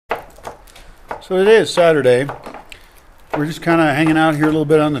So today is Saturday. We're just kind of hanging out here a little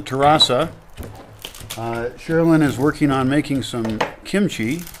bit on the terraza. Sherilyn is working on making some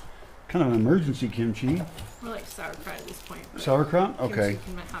kimchi, kind of an emergency kimchi. More like sauerkraut at this point. Sauerkraut? Okay. Kimchi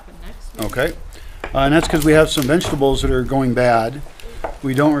can happen next. Maybe. Okay. And that's because we have some vegetables that are going bad.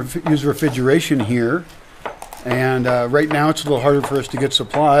 We don't use refrigeration here. And right now it's a little harder for us to get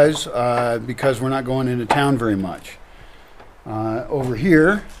supplies because we're not going into town very much. Over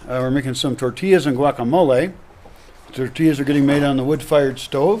here, we're making some tortillas and guacamole. Tortillas are getting made on the wood-fired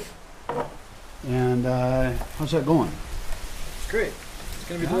stove. And how's that going? Great. It's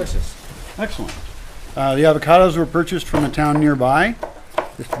going to be delicious. Excellent. The avocados were purchased from a town nearby.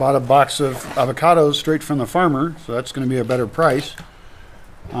 Just bought a box of avocados straight from the farmer, so that's going to be a better price.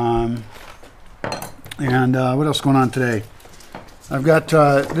 And what else is going on today? I've got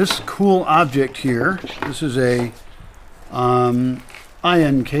this cool object here. This is a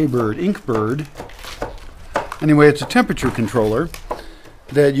INK bird, ink bird. Anyway, it's a temperature controller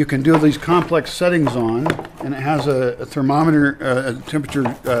that you can do these complex settings on, and it has a thermometer, a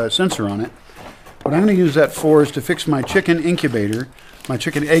temperature sensor on it. What I'm going to use that for is to fix my chicken incubator, my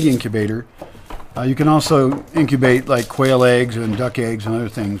chicken egg incubator. You can also incubate like quail eggs and duck eggs and other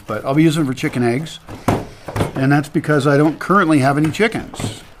things, but I'll be using it for chicken eggs. And that's because I don't currently have any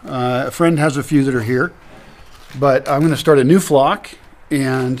chickens. A friend has a few that are here, but I'm going to start a new flock,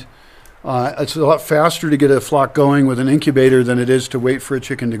 and it's a lot faster to get a flock going with an incubator than it is to wait for a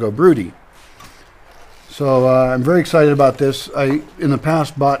chicken to go broody. So I'm very excited about this. I, in the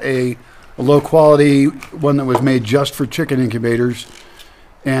past, bought a low quality one that was made just for chicken incubators,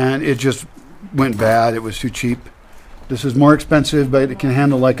 and it just went bad. It was too cheap. This is more expensive, but it can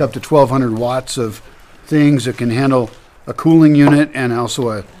handle like up to 1,200 watts of things. It can handle a cooling unit and also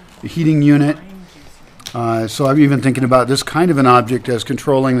a heating unit. So I'm even thinking about this kind of an object as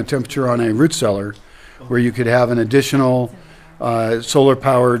controlling the temperature on a root cellar, where you could have an additional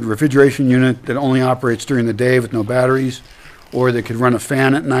solar-powered refrigeration unit that only operates during the day with no batteries, or that could run a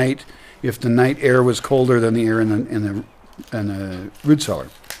fan at night if the night air was colder than the air in the root cellar.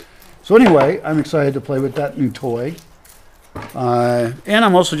 So anyway, I'm excited to play with that new toy. And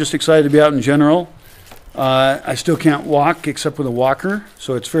I'm also just excited to be out in general. I still can't walk except with a walker,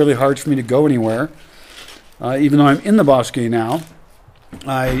 so it's fairly hard for me to go anywhere. Even though I'm in the Bosque now,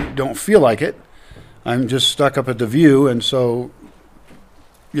 I don't feel like it. I'm just stuck up at the view, and so,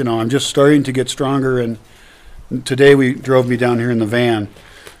 you know, I'm just starting to get stronger, and today we drove me down here in the van.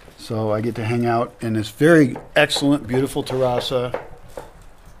 So I get to hang out in this very excellent, beautiful terraza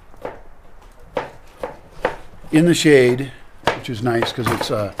in the shade, which is nice because it's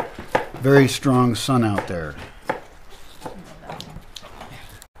a very strong sun out there.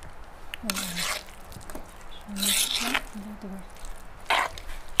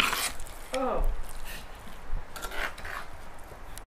 Oh.